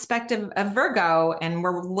aspect of Virgo, and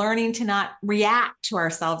we're learning to not react to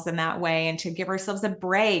ourselves in that way, and to give ourselves a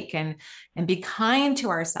break and be kind to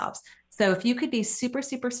ourselves. So if you could be super,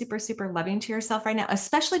 super, super, super loving to yourself right now,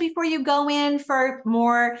 especially before you go in for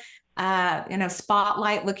more,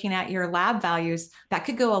 spotlight looking at your lab values, that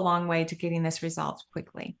could go a long way to getting this resolved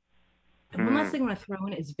quickly. And one last thing I want to throw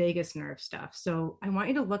in is vagus nerve stuff. So I want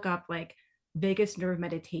you to look up like vagus nerve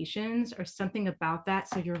meditations or something about that.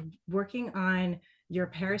 So you're working on your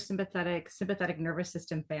parasympathetic, sympathetic nervous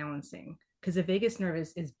system balancing, because the vagus nerve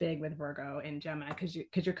is big with Virgo and Gemini, because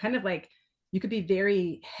you're kind of like, you could be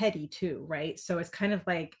very heady too, right? So it's kind of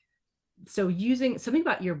like, so using something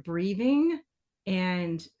about your breathing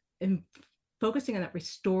and focusing on that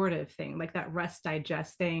restorative thing, like that rest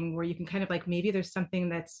digest thing, where you can kind of like, maybe there's something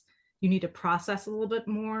that's you need to process a little bit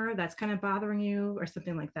more that's kind of bothering you, or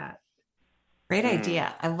something like that. Great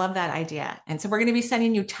idea. I love that idea. And so we're going to be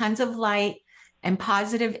sending you tons of light and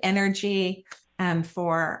positive energy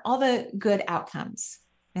for all the good outcomes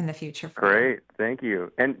in the future. Great. Thank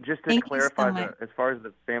you. And just to clarify, as far as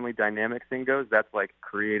the family dynamic thing goes, that's like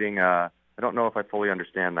creating I don't know if I fully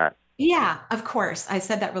understand that. Yeah, of course. I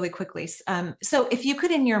said that really quickly. So if you could,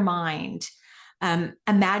 in your mind,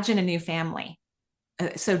 imagine a new family.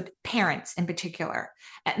 So parents in particular,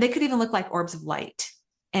 they could even look like orbs of light.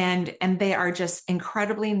 And they are just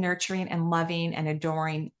incredibly nurturing and loving and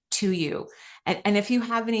adoring to you. And if you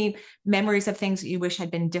have any memories of things that you wish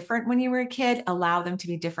had been different when you were a kid, allow them to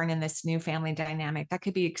be different in this new family dynamic. That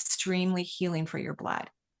could be extremely healing for your blood.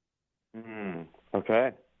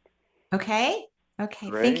 Okay. Okay.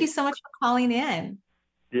 Great. Thank you so much for calling in.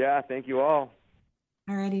 Yeah. Thank you all.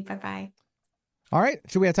 All righty. Bye-bye. All right.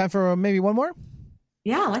 Should we have time for maybe one more?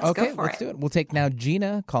 Yeah, let's go for it. Let's do it. We'll take now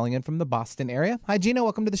Gina calling in from the Boston area. Hi, Gina.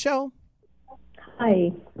 Welcome to the show.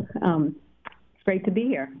 Hi. It's great to be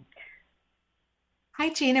here. Hi,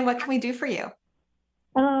 Gina. What can we do for you?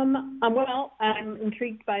 Well, I'm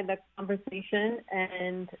intrigued by the conversation,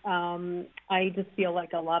 and I just feel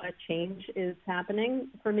like a lot of change is happening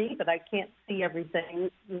for me, but I can't see everything,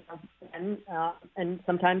 and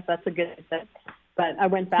sometimes that's a good thing. But I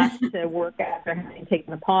went back to work after having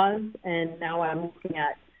taken a pause, and now I'm looking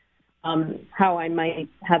at how I might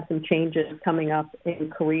have some changes coming up in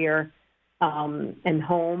career and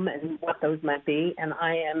home and what those might be. And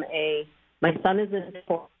my son is in.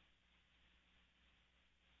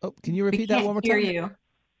 Oh, can you repeat that one more time? We can't hear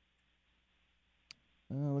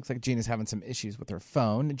you. Looks like Gina's having some issues with her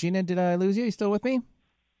phone. Gina, did I lose you? You still with me?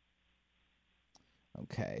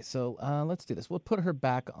 Okay, so let's do this. We'll put her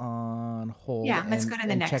back on hold. Yeah, let's go to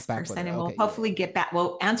the next person, and we'll hopefully get back.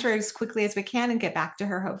 We'll answer as quickly as we can and get back to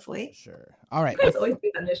her, hopefully. Sure. All right. You guys always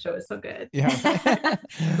do on this show. It's so good. Yeah.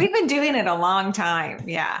 We've been doing it a long time.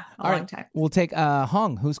 Yeah, a long time. We'll take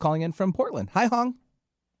Hong, who's calling in from Portland. Hi, Hong.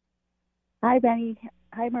 Hi, Benny.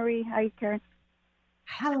 Hi, Marie. Hi, Karen.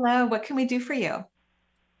 Hello. What can we do for you?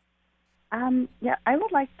 Yeah, I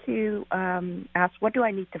would like to ask, what do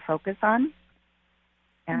I need to focus on?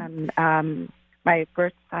 And my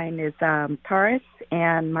first sign is Taurus,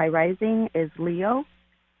 and my rising is Leo.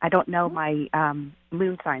 I don't know my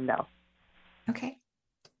moon sign, though. Okay.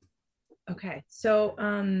 So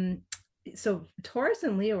Taurus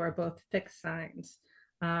and Leo are both fixed signs,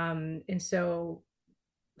 and so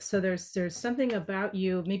there's something about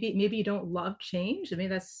you. Maybe you don't love change. I mean,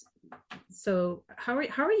 that's so. How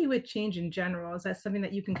are you with change in general? Is that something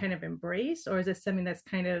that you can kind of embrace, or is it something that's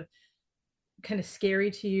kind of scary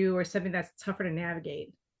to you, or something that's tougher to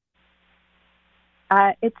navigate?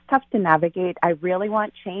 It's tough to navigate. I really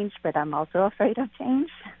want change, but I'm also afraid of change.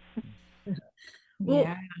 Well,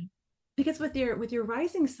 yeah. Because with your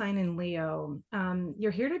rising sign in Leo,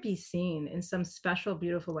 you're here to be seen in some special,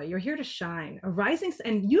 beautiful way. You're here to shine.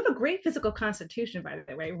 And you have a great physical constitution, by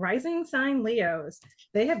the way. Rising sign Leos,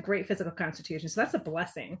 they have great physical constitution, so that's a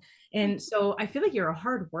blessing. And so I feel like you're a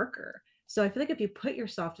hard worker. So I feel like if you put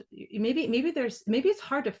yourself, maybe it's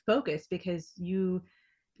hard to focus because you're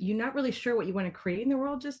not really sure what you want to create in the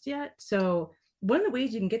world just yet. So one of the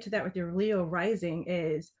ways you can get to that with your Leo rising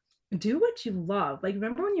is do what you love. Like,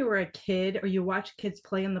 remember when you were a kid or you watch kids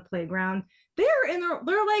play in the playground? They're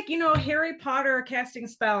like, Harry Potter casting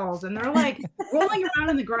spells, and they're like rolling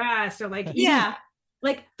around in the grass, or like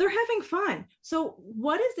like they're having fun. So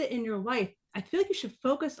what is it in your life? I feel like you should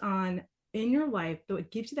focus on in your life, though it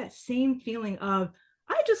gives you that same feeling of,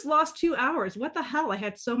 I just lost 2 hours. What the hell? I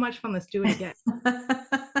had so much fun. Let's do it again.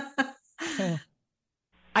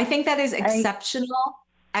 I think that is exceptional,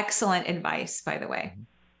 excellent advice, by the way.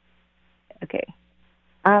 Okay.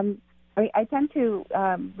 I tend to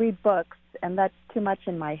read books, and that's too much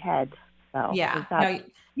in my head. So yeah. No,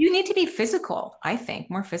 you need to be physical, I think,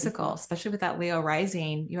 more physical, especially with that Leo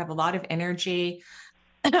rising. You have a lot of energy.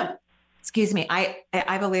 Excuse me. I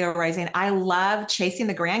have a Leo rising. I love chasing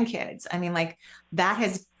the grandkids. I mean, like, that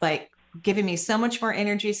has given me so much more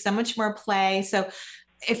energy, so much more play. So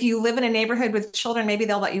if you live in a neighborhood with children, maybe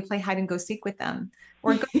they'll let you play hide and go seek with them,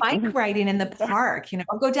 or go bike riding in the park,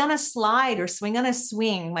 or go down a slide or swing on a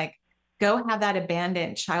swing. Like, go have that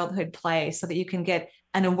abandoned childhood play so that you can get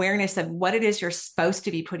an awareness of what it is you're supposed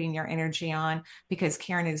to be putting your energy on, because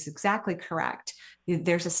Karen is exactly correct.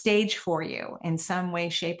 There's a stage for you in some way,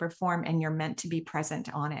 shape, or form, and you're meant to be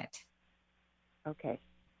present on it. Okay.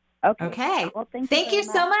 Well, thank you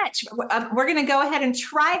so much. We're going to go ahead and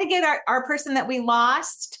try to get our person that we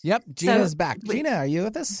lost. Yep. Gina's back. Gina, are you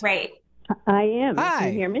with us? Great. I am. Hi. Can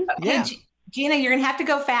you hear me? Okay, Yeah. Gina, you're going to have to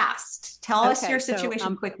go fast. Tell us your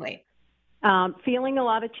situation quickly. Feeling a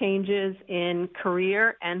lot of changes in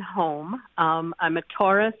career and home. I'm a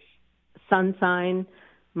Taurus sun sign.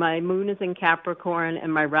 My moon is in Capricorn,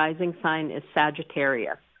 and my rising sign is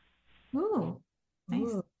Sagittarius. Ooh, nice.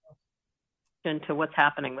 Into what's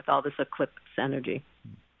happening with all this eclipse energy.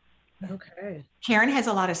 Okay. Karen has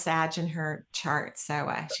a lot of Sag in her chart, so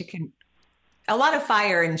she can, a lot of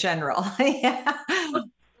fire in general. Yeah.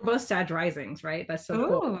 Both Sag risings, right? That's so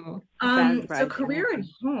cool. So career and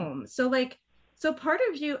home. So part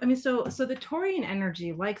of you, I mean, so the Taurian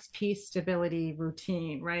energy likes peace, stability,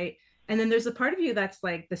 routine, right? And then there's a part of you that's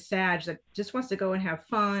like the Sag that just wants to go and have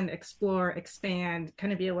fun, explore, expand,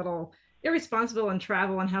 kind of be a little irresponsible and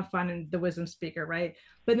travel and have fun, and the wisdom speaker, right?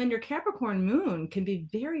 But then your Capricorn moon can be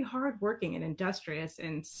very hardworking and industrious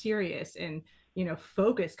and serious and,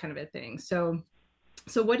 focused kind of a thing. So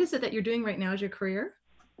what is it that you're doing right now as your career?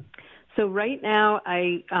 So right now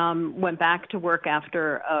I went back to work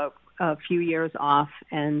after a few years off.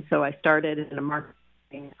 And so I started in a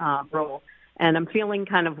marketing role, and I'm feeling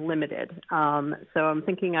kind of limited. So I'm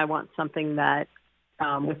thinking I want something that,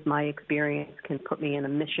 with my experience, can put me in a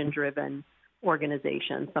mission-driven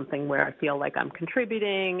organization, something where I feel like I'm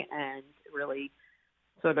contributing and really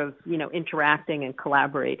sort of, interacting and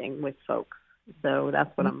collaborating with folks. So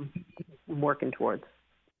that's what I'm working towards.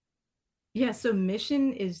 Yeah, so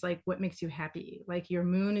mission is like what makes you happy. Like your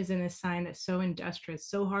moon is in a sign that's so industrious,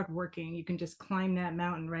 so hardworking. You can just climb that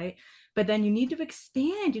mountain, right? But then you need to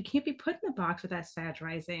expand. You can't be put in the box with that Sag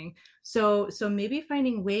rising. So maybe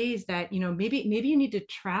finding ways that, maybe you need to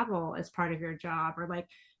travel as part of your job, or like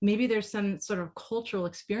maybe there's some sort of cultural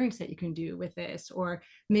experience that you can do with this, or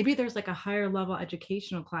maybe there's like a higher level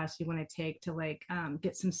educational class you want to take to like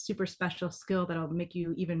get some super special skill that'll make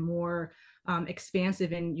you even more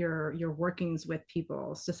expansive in your workings with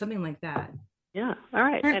people. So something like that. Yeah. All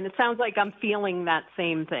right. And it sounds like I'm feeling that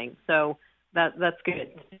same thing. So that's good.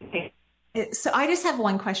 So I just have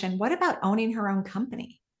one question. What about owning her own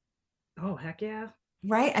company? Oh, heck yeah.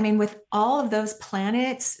 Right. I mean, with all of those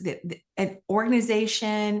planets, an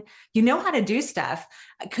organization, you know how to do stuff.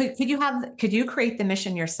 Could you create the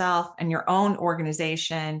mission yourself and your own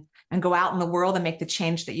organization and go out in the world and make the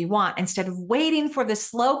change that you want, instead of waiting for the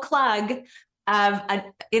slow plug of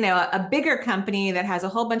a bigger company that has a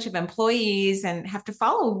whole bunch of employees and have to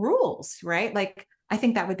follow rules, right? Like, I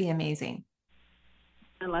think that would be amazing.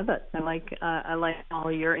 I love it. I like all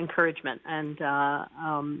your encouragement, and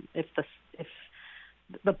if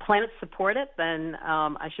the planets support it, then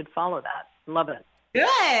I should follow that. Love it.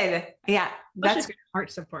 Good. Yeah. That's your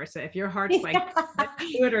heart supports it. If your heart's like,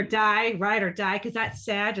 do it or die, ride or die, because that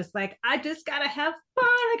Sag is like, I just got to have fun.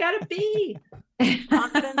 I got to be.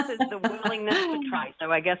 Confidence is the willingness to try. So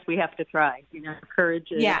I guess we have to try. Courage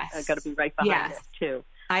is got to be right behind it too.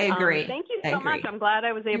 I agree. Thank you so much. I'm glad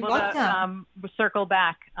I was able to circle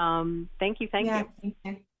back. Thank you. Thank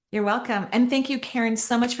you. You're welcome. And thank you, Karen,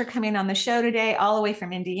 so much for coming on the show today, all the way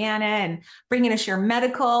from Indiana, and bringing us your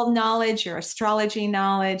medical knowledge, your astrology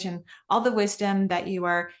knowledge, and all the wisdom that you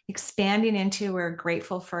are expanding into. We're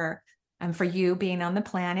grateful for you being on the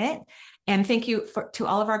planet. And thank you to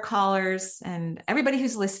all of our callers and everybody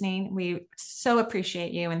who's listening. We so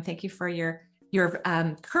appreciate you. And thank you for your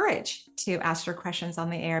courage to ask your questions on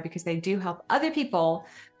the air, because they do help other people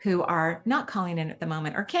who are not calling in at the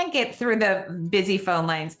moment or can't get through the busy phone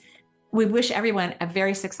lines. We wish everyone a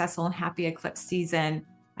very successful and happy eclipse season,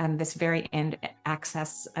 this very end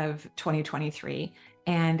access of 2023,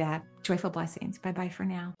 and joyful blessings. Bye-bye for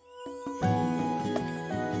now.